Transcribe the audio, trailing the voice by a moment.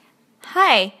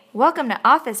Hi, welcome to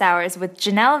Office Hours with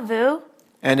Janelle Vu.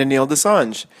 And Anil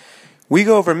Desange. We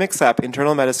go over mix-up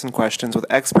internal medicine questions with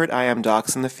expert IM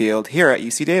docs in the field here at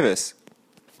UC Davis.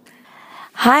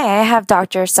 Hi, I have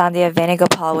Dr. Sandhya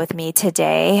Venugopal with me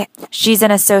today. She's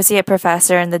an associate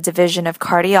professor in the Division of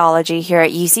Cardiology here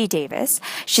at UC Davis.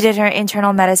 She did her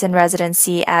internal medicine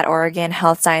residency at Oregon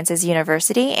Health Sciences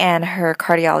University and her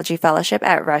cardiology fellowship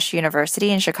at Rush University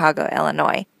in Chicago,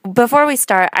 Illinois. Before we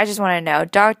start, I just want to know,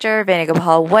 Dr.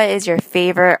 Venugopal, what is your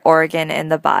favorite organ in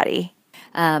the body?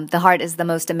 The heart is the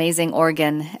most amazing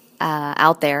organ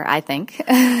out there, I think.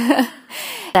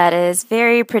 That is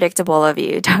very predictable of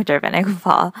you, Dr.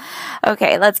 Venugopal.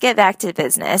 Okay, let's get back to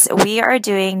business. We are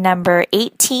doing number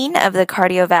 18 of the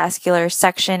cardiovascular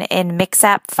section in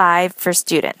MICSAP 5 for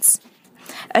students.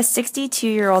 A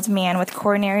 62-year-old man with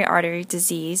coronary artery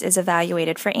disease is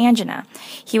evaluated for angina.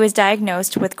 He was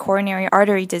diagnosed with coronary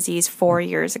artery disease 4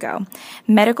 years ago.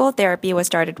 Medical therapy was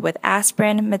started with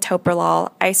aspirin,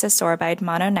 metoprolol, isosorbide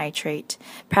mononitrate,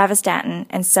 pravastatin,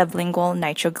 and sublingual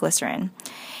nitroglycerin.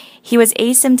 He was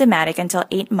asymptomatic until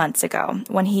 8 months ago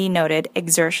when he noted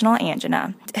exertional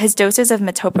angina. His doses of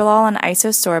metoprolol and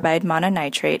isosorbide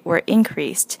mononitrate were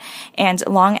increased, and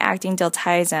long-acting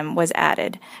diltiazem was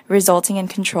added, resulting in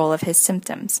control of his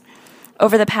symptoms.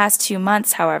 Over the past 2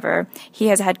 months, however, he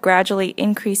has had gradually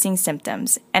increasing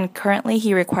symptoms, and currently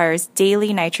he requires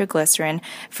daily nitroglycerin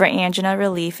for angina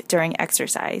relief during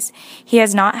exercise. He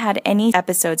has not had any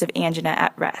episodes of angina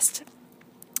at rest.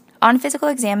 On physical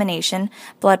examination,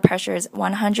 blood pressure is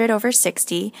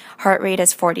 100/60, heart rate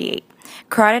is 48.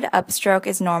 Carotid upstroke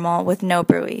is normal with no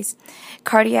bruits.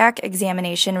 Cardiac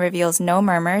examination reveals no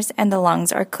murmurs and the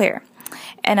lungs are clear.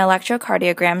 An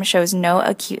electrocardiogram shows no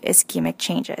acute ischemic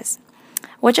changes.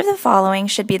 Which of the following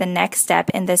should be the next step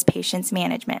in this patient's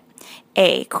management?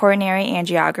 A. Coronary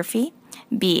angiography.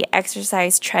 B.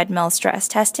 Exercise treadmill stress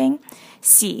testing.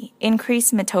 C.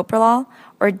 Increase metoprolol.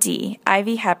 Or D.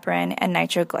 IV heparin and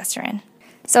nitroglycerin.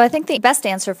 So I think the best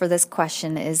answer for this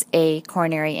question is A.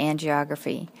 Coronary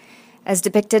angiography. As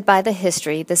depicted by the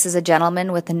history, this is a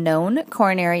gentleman with a known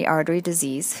coronary artery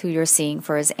disease who you're seeing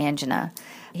for his angina.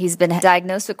 He's been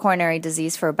diagnosed with coronary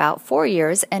disease for about 4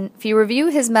 years, and if you review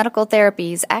his medical therapy,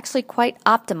 he's actually quite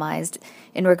optimized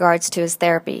in regards to his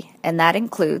therapy, and that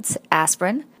includes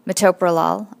aspirin,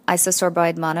 metoprolol,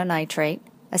 isosorbide mononitrate,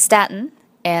 a statin,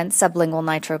 and sublingual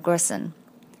nitroglycerin.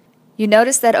 You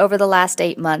notice that over the last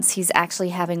 8 months, he's actually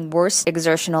having worse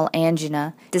exertional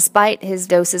angina, despite his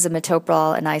doses of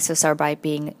metoprolol and isosorbide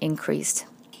being increased.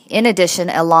 In addition,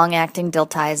 a long-acting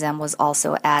diltiazem was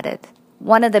also added.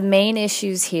 One of the main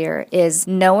issues here is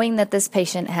knowing that this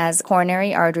patient has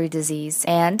coronary artery disease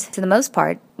and, to the most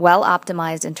part, well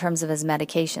optimized in terms of his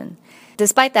medication.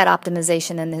 Despite that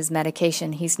optimization in his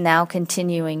medication, he's now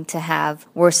continuing to have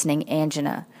worsening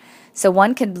angina. So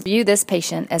one could view this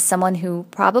patient as someone who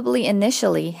probably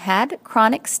initially had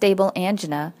chronic stable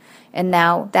angina, and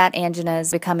now that angina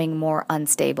is becoming more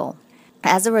unstable.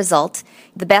 As a result,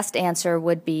 the best answer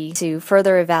would be to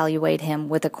further evaluate him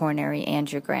with a coronary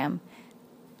angiogram.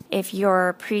 If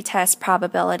your pretest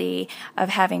probability of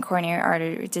having coronary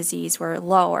artery disease were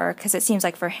lower, because it seems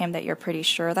like for him that you're pretty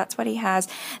sure that's what he has,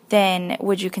 then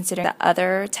would you consider the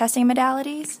other testing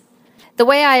modalities? The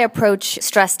way I approach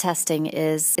stress testing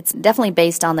is it's definitely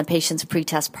based on the patient's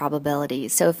pretest probability.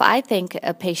 So if I think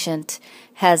a patient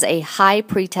has a high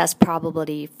pretest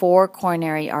probability for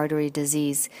coronary artery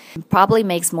disease, it probably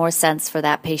makes more sense for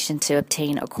that patient to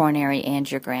obtain a coronary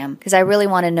angiogram because I really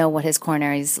want to know what his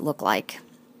coronaries look like.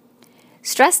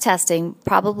 Stress testing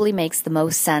probably makes the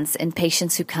most sense in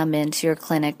patients who come into your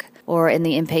clinic or in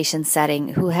the inpatient setting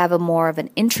who have a more of an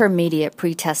intermediate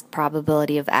pretest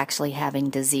probability of actually having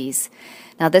disease.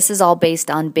 Now, this is all based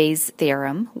on Bayes'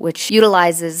 theorem, which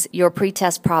utilizes your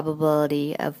pretest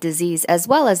probability of disease as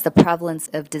well as the prevalence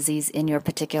of disease in your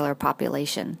particular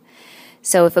population.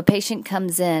 So if a patient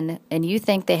comes in and you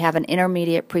think they have an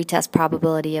intermediate pretest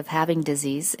probability of having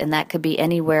disease, and that could be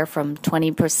anywhere from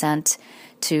 20%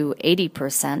 to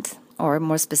 80%, or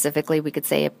more specifically, we could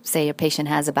say a patient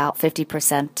has about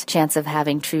 50% chance of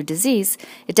having true disease,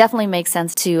 it definitely makes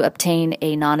sense to obtain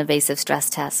a non-invasive stress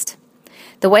test.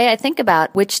 The way I think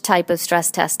about which type of stress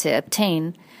test to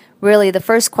obtain, really the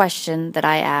first question that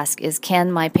I ask is,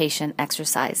 can my patient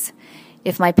exercise?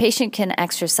 If my patient can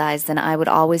exercise, then I would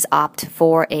always opt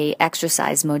for a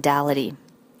exercise modality.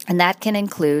 And that can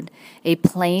include a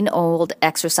plain old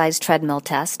exercise treadmill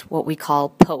test, what we call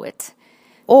POET,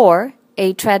 or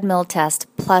a treadmill test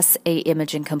plus a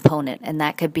imaging component, and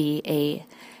that could be a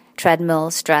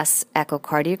treadmill stress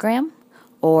echocardiogram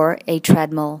or a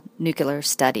treadmill nuclear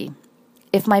study.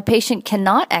 If my patient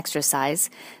cannot exercise,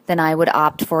 then I would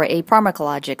opt for a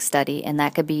pharmacologic study, and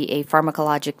that could be a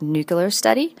pharmacologic nuclear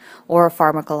study or a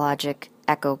pharmacologic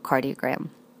echocardiogram.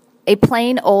 A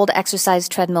plain old exercise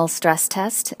treadmill stress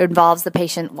test involves the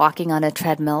patient walking on a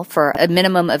treadmill for a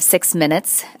minimum of 6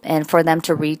 minutes and for them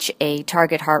to reach a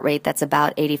target heart rate that's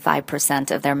about 85%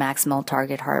 of their maximal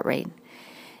target heart rate.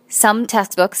 Some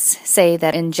textbooks say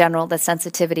that in general the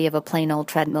sensitivity of a plain old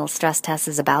treadmill stress test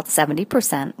is about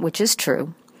 70%, which is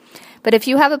true. But if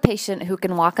you have a patient who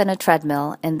can walk on a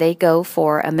treadmill and they go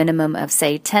for a minimum of,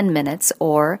 say, 10 minutes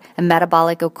or a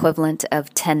metabolic equivalent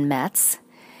of 10 METs,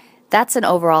 that's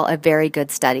overall a very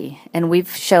good study, and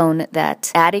we've shown that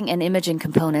adding an imaging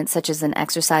component such as an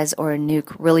exercise or a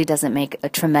nuke really doesn't make a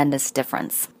tremendous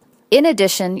difference. In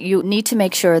addition, you need to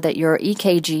make sure that your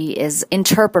EKG is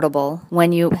interpretable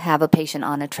when you have a patient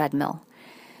on a treadmill.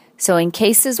 So in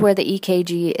cases where the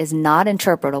EKG is not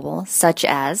interpretable, such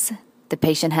as the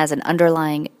patient has an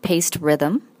underlying paced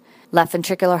rhythm, left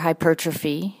ventricular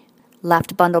hypertrophy,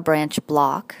 left bundle branch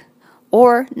block,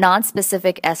 or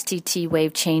nonspecific STT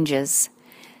wave changes,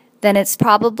 then it's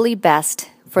probably best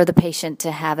for the patient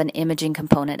to have an imaging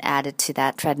component added to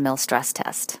that treadmill stress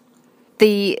test.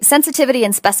 The sensitivity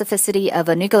and specificity of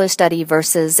a nuclear study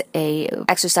versus a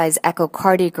exercise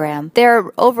echocardiogram, they're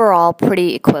overall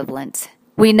pretty equivalent.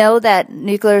 We know that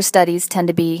nuclear studies tend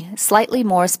to be slightly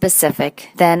more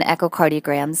specific than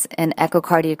echocardiograms, and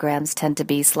echocardiograms tend to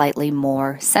be slightly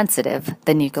more sensitive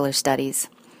than nuclear studies.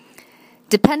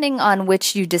 Depending on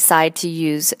which you decide to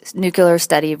use, nuclear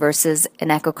study versus an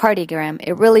echocardiogram,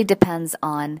 it really depends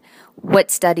on what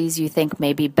studies you think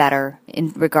may be better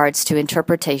in regards to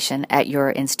interpretation at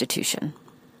your institution.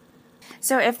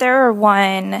 So if there were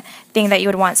one thing that you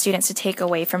would want students to take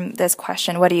away from this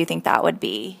question, what do you think that would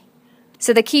be?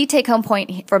 So the key take-home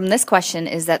point from this question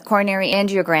is that coronary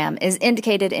angiogram is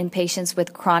indicated in patients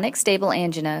with chronic stable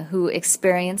angina who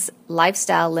experience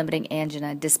lifestyle-limiting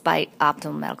angina despite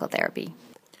optimal medical therapy.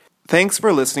 Thanks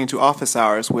for listening to Office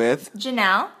Hours with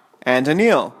Janelle and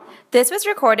Anil. This was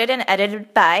recorded and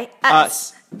edited by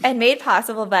us. And made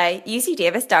possible by UC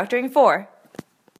Davis Doctoring 4.